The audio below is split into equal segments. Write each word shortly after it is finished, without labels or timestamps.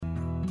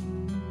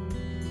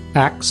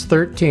Acts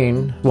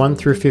 13, 1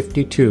 through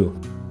 52.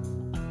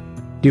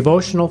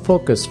 Devotional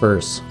focus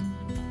verse.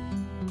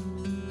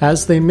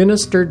 As they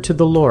ministered to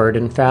the Lord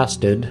and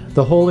fasted,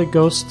 the Holy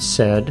Ghost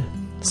said,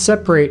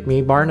 "Separate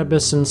me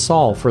Barnabas and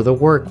Saul for the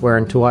work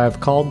whereunto I have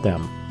called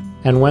them."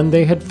 And when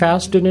they had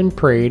fasted and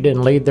prayed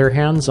and laid their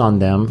hands on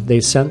them,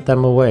 they sent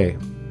them away.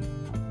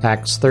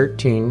 Acts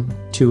 13,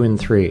 2 and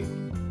 3.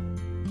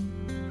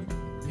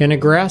 In a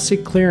grassy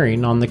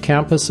clearing on the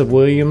campus of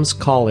Williams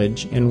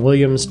College in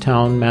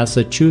Williamstown,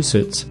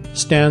 Massachusetts,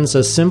 stands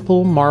a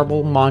simple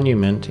marble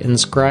monument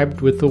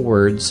inscribed with the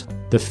words,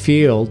 "The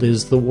field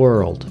is the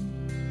world."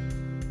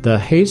 The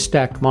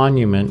haystack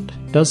monument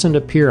doesn't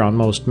appear on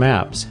most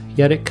maps,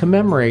 yet it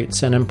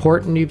commemorates an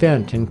important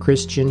event in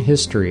Christian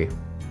history,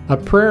 a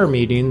prayer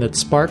meeting that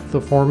sparked the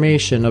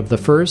formation of the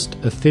first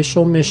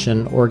official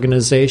mission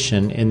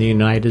organization in the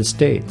United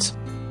States.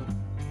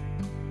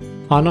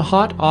 On a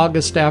hot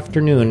August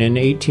afternoon in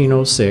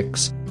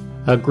 1806,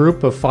 a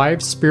group of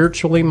 5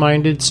 spiritually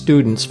minded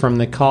students from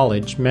the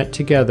college met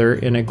together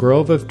in a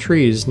grove of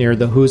trees near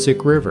the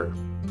Hoosic River.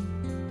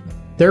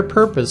 Their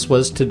purpose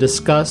was to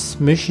discuss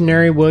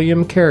missionary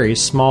William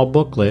Carey's small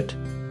booklet,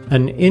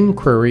 An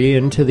Inquiry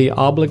into the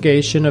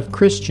Obligation of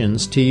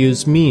Christians to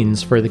Use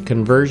Means for the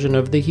Conversion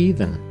of the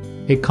Heathen,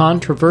 a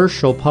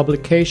controversial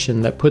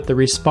publication that put the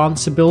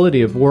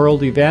responsibility of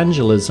world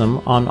evangelism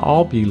on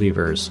all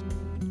believers.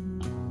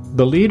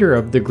 The leader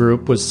of the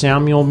group was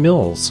Samuel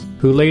Mills,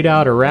 who laid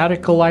out a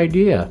radical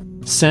idea,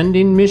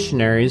 sending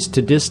missionaries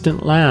to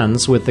distant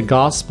lands with the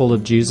gospel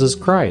of Jesus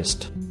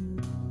Christ.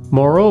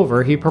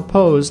 Moreover, he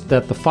proposed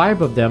that the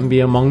 5 of them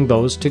be among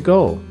those to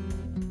go.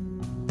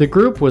 The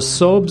group was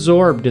so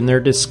absorbed in their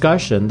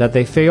discussion that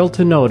they failed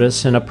to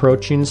notice an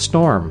approaching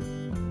storm.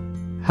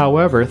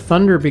 However,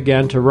 thunder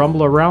began to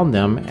rumble around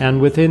them,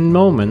 and within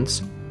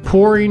moments,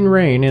 pouring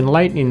rain and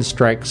lightning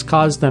strikes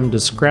caused them to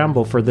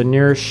scramble for the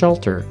nearest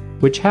shelter,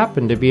 which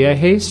happened to be a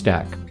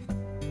haystack.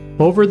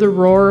 Over the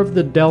roar of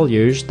the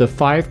deluge, the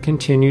 5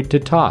 continued to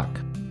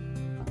talk.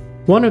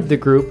 One of the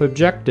group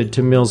objected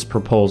to Mills'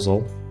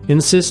 proposal,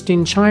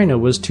 insisting China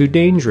was too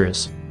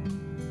dangerous.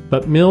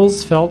 But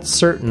Mills felt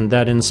certain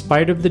that in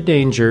spite of the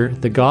danger,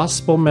 the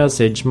gospel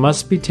message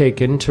must be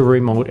taken to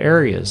remote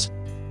areas.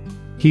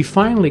 He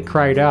finally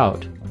cried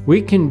out,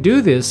 "We can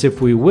do this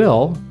if we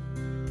will."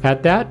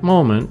 At that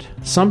moment,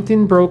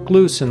 something broke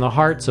loose in the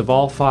hearts of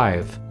all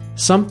 5.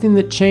 Something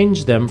that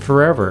changed them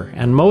forever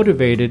and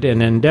motivated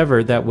an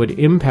endeavor that would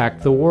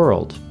impact the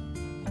world.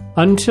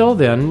 Until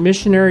then,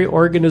 missionary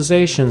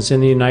organizations in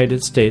the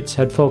United States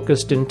had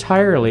focused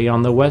entirely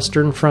on the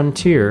western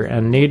frontier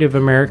and Native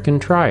American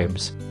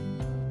tribes.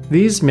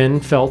 These men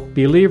felt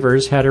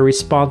believers had a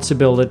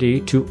responsibility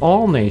to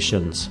all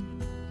nations.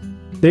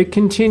 They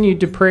continued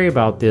to pray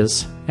about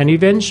this and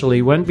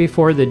eventually went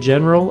before the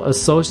General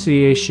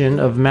Association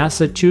of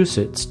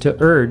Massachusetts to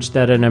urge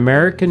that an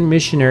American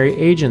missionary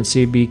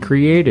agency be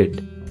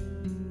created.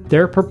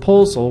 Their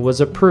proposal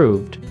was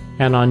approved,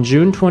 and on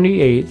June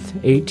 28,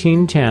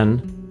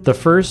 1810, the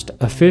first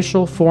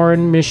official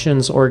foreign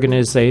missions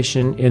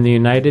organization in the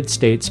United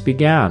States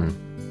began.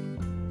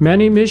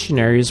 Many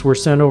missionaries were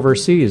sent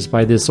overseas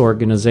by this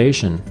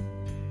organization.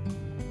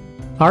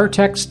 Our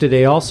text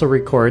today also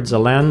records a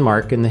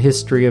landmark in the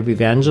history of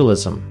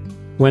evangelism,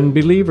 when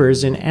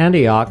believers in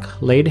Antioch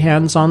laid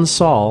hands on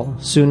Saul,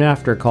 soon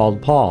after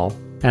called Paul,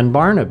 and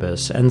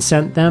Barnabas, and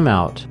sent them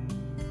out.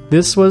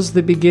 This was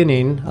the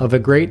beginning of a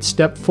great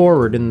step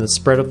forward in the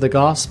spread of the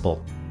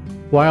gospel.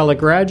 While a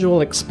gradual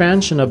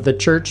expansion of the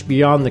church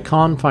beyond the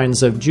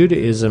confines of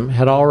Judaism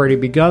had already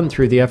begun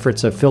through the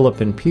efforts of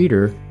Philip and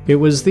Peter, it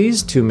was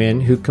these 2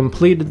 men who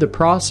completed the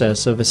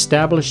process of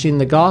establishing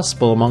the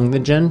gospel among the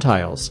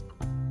Gentiles.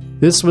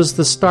 This was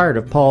the start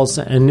of Paul's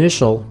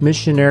initial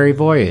missionary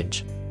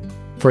voyage.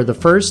 For the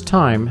first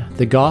time,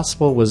 the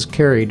gospel was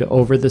carried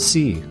over the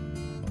sea.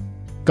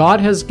 God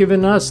has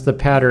given us the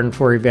pattern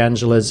for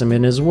evangelism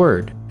in His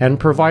Word and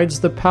provides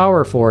the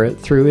power for it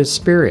through His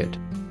Spirit.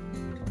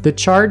 The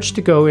charge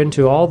to go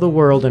into all the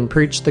world and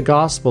preach the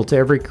gospel to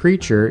every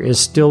creature is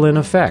still in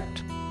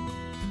effect.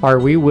 Are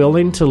we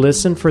willing to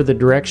listen for the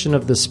direction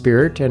of the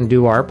Spirit and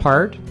do our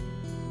part?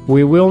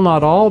 We will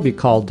not all be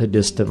called to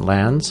distant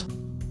lands.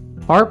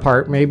 Our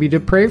part may be to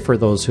pray for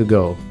those who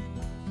go.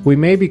 We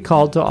may be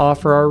called to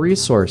offer our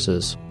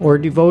resources or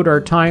devote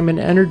our time and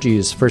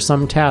energies for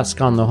some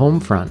task on the home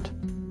front.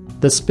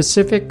 The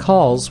specific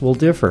calls will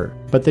differ,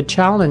 but the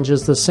challenge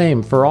is the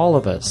same for all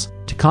of us,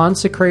 to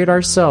consecrate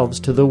ourselves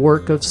to the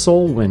work of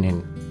soul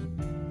winning.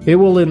 It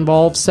will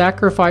involve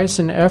sacrifice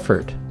and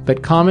effort,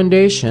 but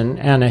commendation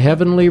and a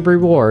heavenly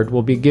reward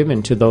will be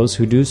given to those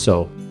who do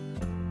so.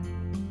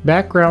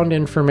 Background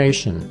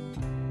information.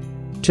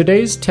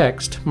 Today's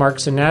text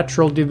marks a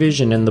natural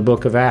division in the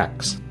book of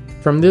Acts.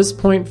 From this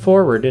point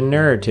forward in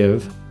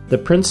narrative, the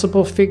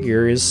principal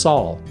figure is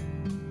Saul.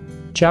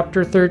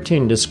 Chapter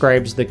 13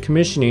 describes the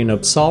commissioning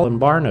of Saul and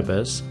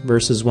Barnabas,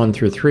 verses 1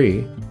 through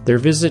 3, their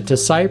visit to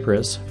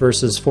Cyprus,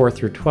 verses 4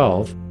 through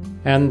 12,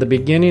 and the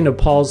beginning of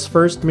Paul's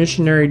first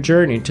missionary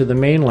journey to the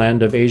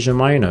mainland of Asia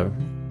Minor,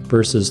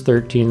 verses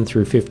 13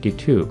 through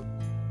 52.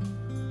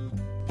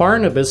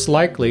 Barnabas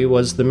likely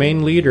was the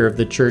main leader of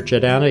the church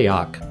at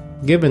Antioch,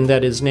 given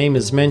that his name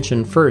is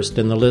mentioned first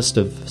in the list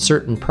of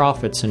certain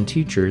prophets and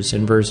teachers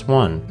in verse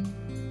 1.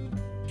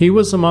 He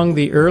was among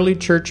the early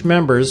church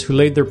members who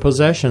laid their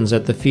possessions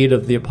at the feet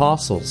of the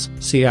apostles.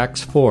 See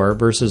Acts 4,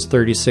 verses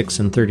 36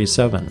 and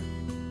 37.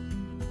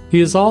 He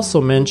is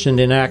also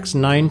mentioned in Acts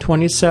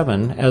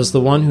 9:27 as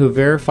the one who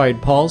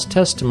verified Paul's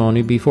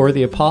testimony before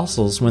the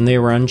apostles when they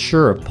were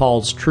unsure of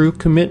Paul's true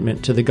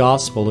commitment to the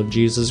gospel of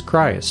Jesus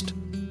Christ.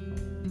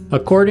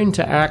 According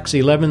to Acts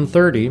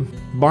 11:30,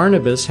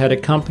 Barnabas had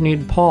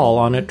accompanied Paul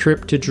on a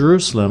trip to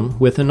Jerusalem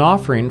with an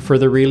offering for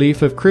the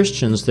relief of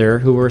Christians there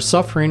who were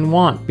suffering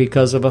want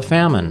because of a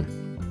famine.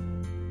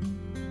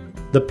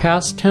 The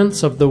past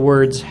tense of the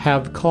words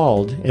 "have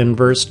called" in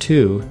verse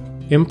 2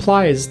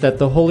 implies that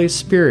the Holy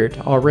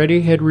Spirit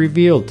already had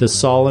revealed to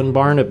Saul and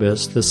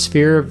Barnabas the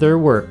sphere of their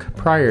work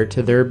prior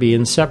to their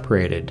being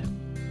separated,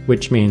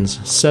 which means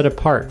set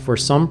apart for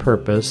some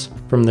purpose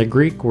from the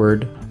Greek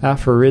word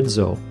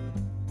aphorizo.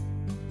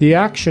 The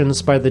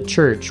actions by the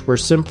church were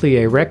simply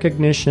a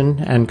recognition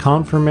and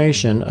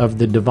confirmation of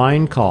the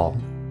divine call.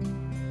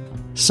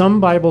 Some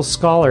Bible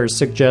scholars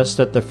suggest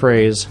that the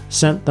phrase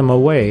 "sent them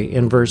away"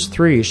 in verse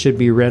 3 should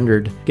be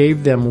rendered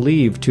 "gave them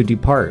leave to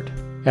depart,"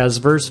 as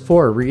verse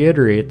 4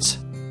 reiterates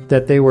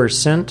that they were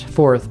sent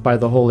forth by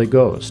the Holy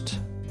Ghost.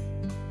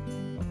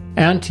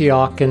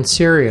 Antioch in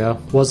Syria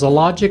was a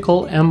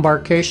logical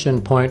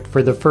embarkation point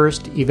for the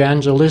first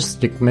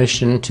evangelistic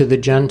mission to the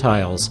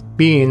Gentiles,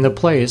 being the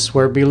place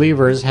where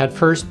believers had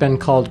first been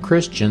called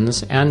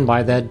Christians and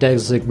by that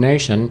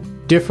designation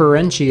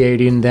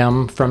differentiating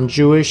them from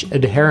Jewish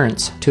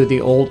adherents to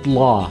the Old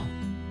Law.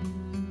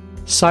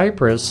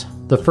 Cyprus,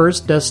 the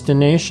first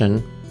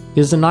destination,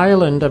 is an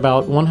island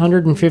about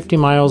 150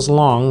 miles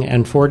long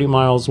and 40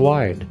 miles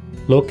wide,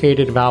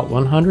 located about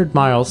 100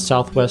 miles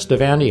southwest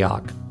of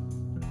Antioch.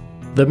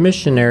 The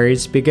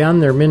missionaries began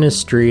their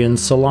ministry in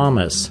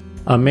Salamis,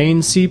 a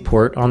main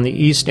seaport on the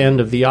east end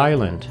of the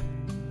island.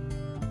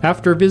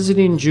 After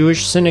visiting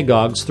Jewish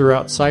synagogues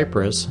throughout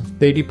Cyprus,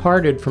 they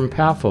departed from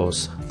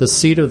Paphos, the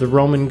seat of the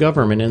Roman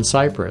government in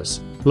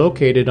Cyprus,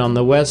 located on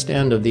the west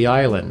end of the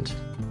island.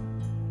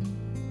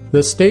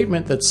 The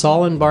statement that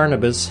Saul and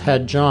Barnabas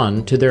had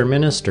John to their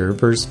minister,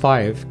 verse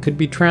 5, could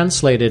be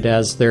translated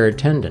as their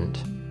attendant.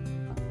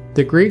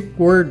 The Greek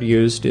word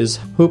used is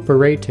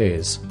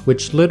huperetes,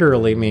 which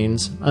literally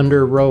means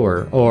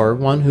under-rower, or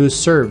one who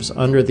serves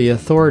under the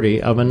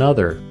authority of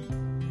another.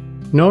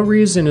 No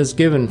reason is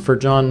given for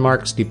John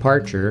Mark's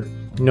departure,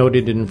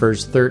 noted in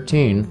verse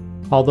 13,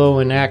 although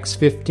in Acts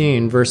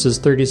 15, verses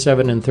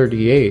 37 and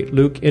 38,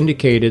 Luke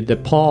indicated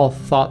that Paul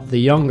thought the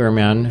younger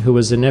man, who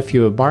was a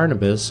nephew of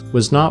Barnabas,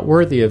 was not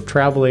worthy of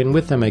traveling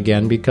with him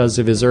again because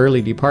of his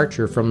early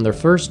departure from their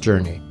first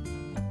journey.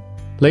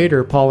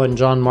 Later, Paul and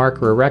John Mark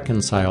were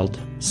reconciled.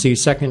 See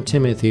 2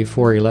 Timothy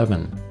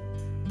 4:11.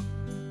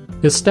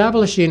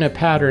 Establishing a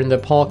pattern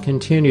that Paul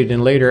continued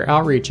in later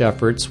outreach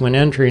efforts when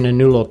entering a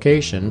new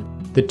location,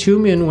 the two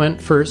men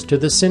went first to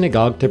the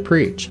synagogue to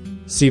preach.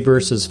 See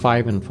verses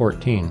 5 and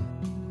 14.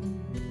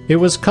 It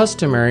was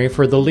customary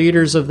for the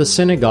leaders of the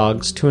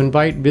synagogues to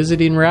invite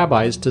visiting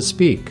rabbis to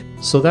speak,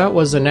 so that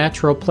was a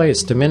natural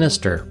place to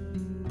minister.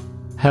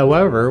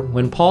 However,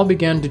 when Paul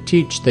began to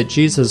teach that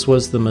Jesus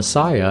was the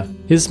Messiah,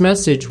 his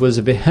message was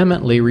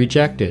vehemently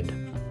rejected.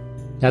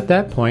 At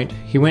that point,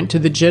 he went to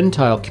the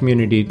Gentile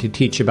community to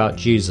teach about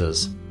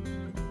Jesus.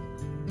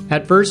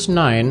 At verse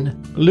 9,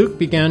 Luke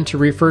began to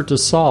refer to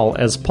Saul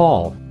as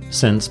Paul.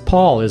 Since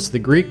Paul is the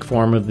Greek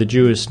form of the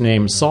Jewish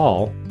name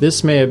Saul,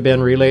 this may have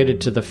been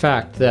related to the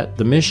fact that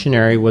the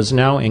missionary was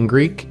now in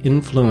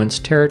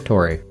Greek-influenced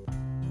territory.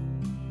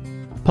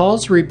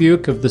 Paul's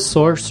rebuke of the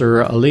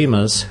sorcerer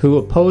Elymas, who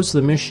opposed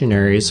the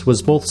missionaries,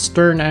 was both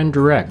stern and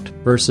direct,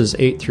 verses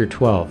 8 through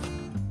 12.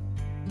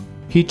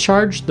 He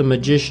charged the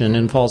magician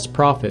and false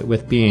prophet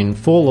with being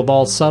full of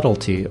all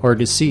subtlety or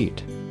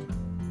deceit.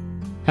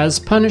 As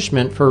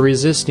punishment for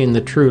resisting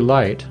the true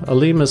light,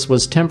 Elymas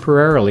was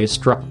temporarily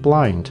struck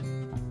blind.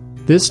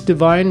 This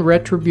divine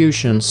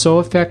retribution so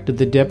affected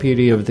the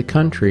deputy of the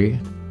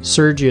country,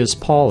 Sergius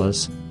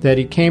Paulus, that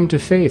he came to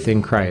faith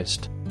in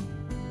Christ.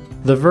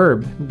 The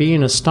verb,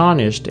 being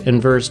astonished,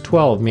 in verse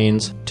 12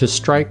 means to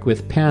strike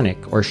with panic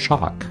or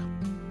shock.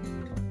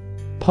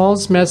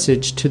 Paul's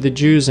message to the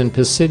Jews in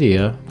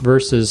Pisidia,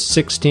 verses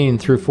 16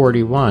 through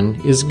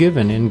 41, is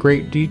given in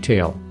great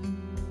detail.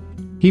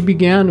 He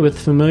began with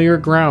familiar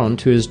ground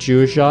to his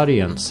Jewish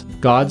audience,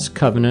 God's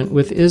covenant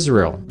with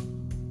Israel.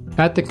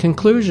 At the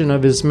conclusion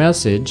of his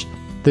message,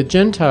 the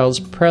Gentiles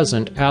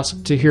present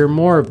asked to hear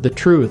more of the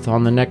truth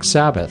on the next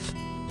Sabbath.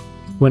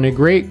 When a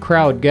great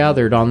crowd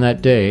gathered on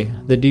that day,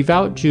 the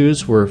devout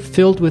Jews were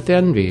filled with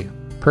envy,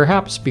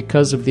 perhaps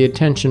because of the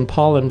attention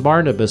Paul and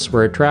Barnabas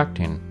were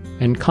attracting,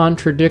 and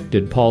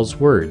contradicted Paul's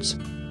words.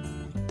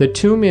 The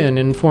two men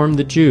informed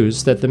the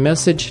Jews that the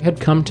message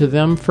had come to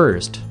them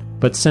first,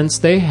 but since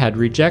they had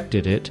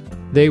rejected it,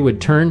 they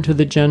would turn to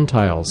the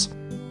Gentiles.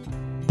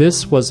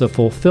 This was a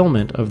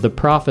fulfillment of the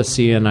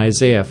prophecy in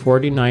Isaiah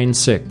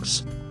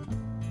 49:6.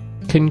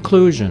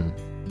 Conclusion.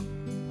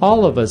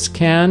 All of us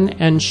can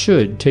and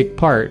should take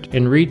part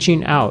in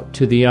reaching out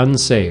to the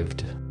unsaved.